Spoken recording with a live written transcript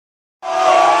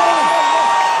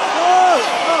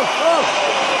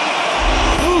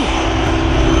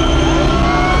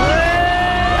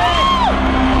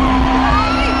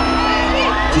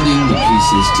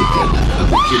witnesses together of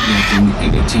the kidnapping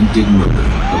and attempted murder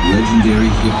of legendary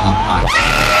hip-hop icon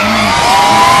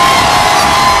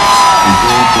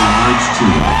involved a large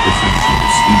team of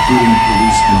professionals, including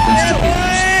police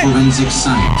investigators, forensic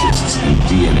scientists, and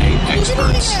DNA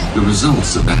experts. The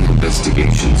results of that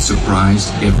investigation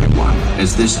surprised everyone,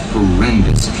 as this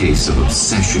horrendous case of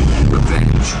obsession and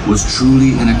revenge was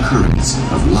truly an occurrence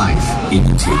of life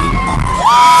imitating art.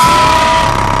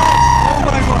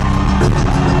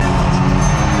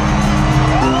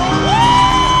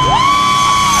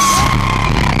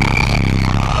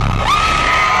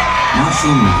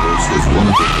 Marshall Mathers was one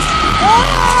of the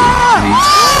investigators in the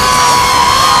case,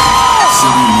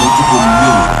 selling multiple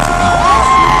millions of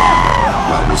albums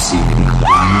while receiving the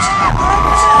highest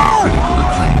accolades and critical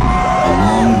acclaim.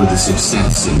 Along with the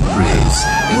success and praise,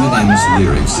 Eminem's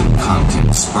lyrics and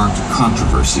content sparked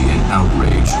controversy and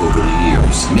outrage over the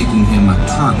years, making him a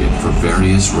target for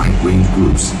various right-wing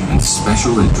groups and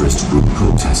special interest group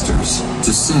protesters.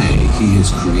 To say he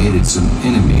has created some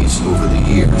enemies over the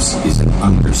years is an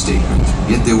understatement,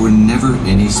 yet there were never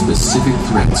any specific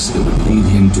threats that would lead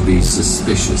him to be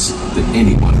suspicious that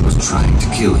anyone was trying to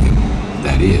kill him.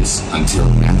 That is, until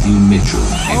Matthew Mitchell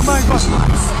entered his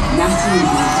life. Matthew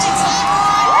loved it.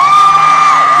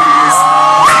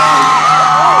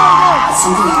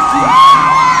 Something like he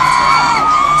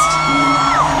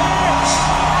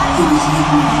was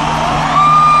hidden.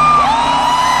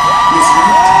 He was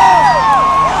hurt.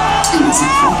 And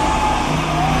resentful.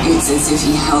 It's as if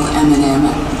he held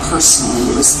Eminem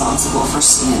personally responsible for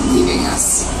Stan leaving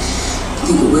us. I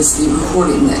think it was the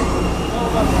recording that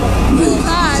really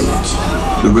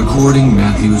The recording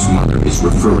Matthew's mother is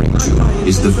referring to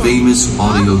is the famous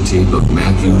audio tape of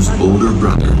Matthew's older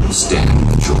brother, Stan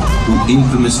Mitchell, who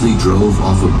infamously drove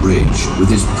off a bridge with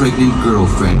his pregnant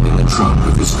girlfriend in the trunk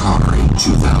of his car in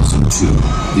 2002.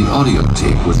 The audio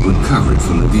tape was recovered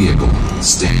from the vehicle.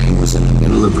 Stan was in the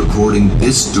middle of recording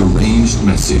this deranged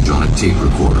message on a tape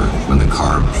recorder when the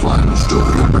car plunged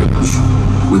over the bridge.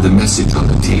 With the message on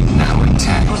the tape now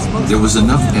intact, there was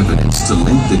enough evidence to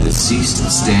link the deceased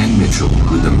Stan Mitchell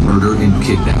with the murder and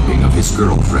kidnapping of his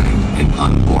girlfriend and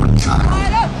unborn child.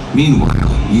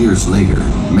 Meanwhile, years later,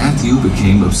 Matthew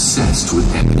became obsessed with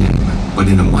Eminem, but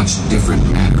in a much different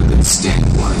manner than Stan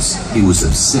was. He was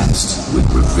obsessed with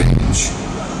revenge.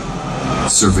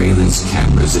 Surveillance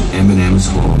cameras at Eminem's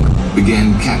home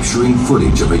began capturing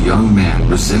footage of a young man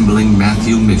resembling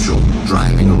Matthew Mitchell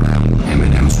driving around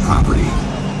Eminem's property.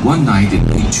 One night in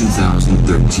late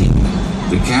 2013,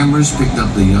 the cameras picked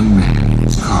up the young man in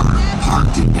his car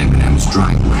parked in Eminem's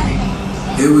driveway.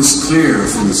 It was clear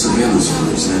from the surveillance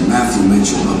footage that Matthew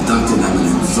Mitchell abducted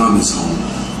Eminem from his home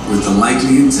with the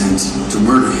likely intent to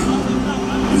murder him.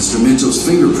 Mr. Mitchell's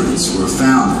fingerprints were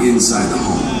found inside the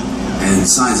home, and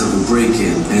signs of a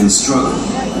break-in and struggle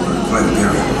were quite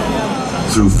apparent.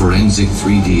 Through forensic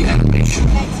 3D animation,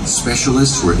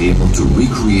 specialists were able to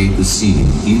recreate the scene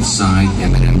inside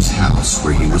Eminem's house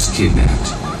where he was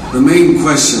kidnapped. The main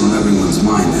question on everyone's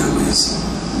mind now is,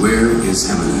 where is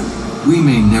Eminem? We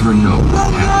may never know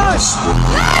what happened to Sport.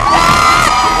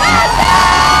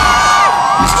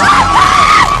 Mr.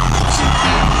 Matthews and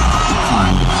family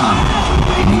declined to comment on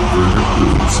any further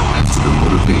clues as to the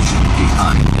motivation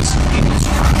behind this heinous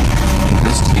crime.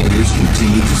 Investigators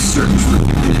continue to search for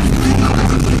Eminem.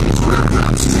 However, his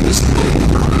whereabouts to this day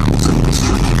remains a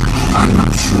mystery. I'm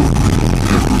not sure who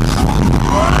ever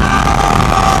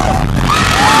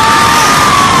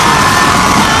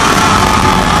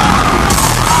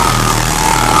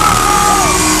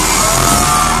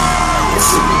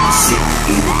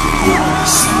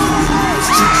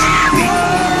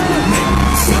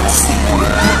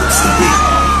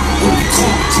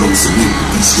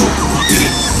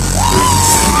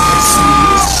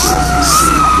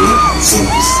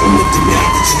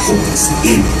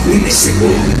when they say,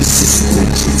 well, this is what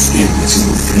it's in to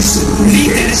the face of the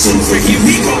reader. So here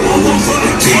we go all over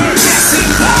again.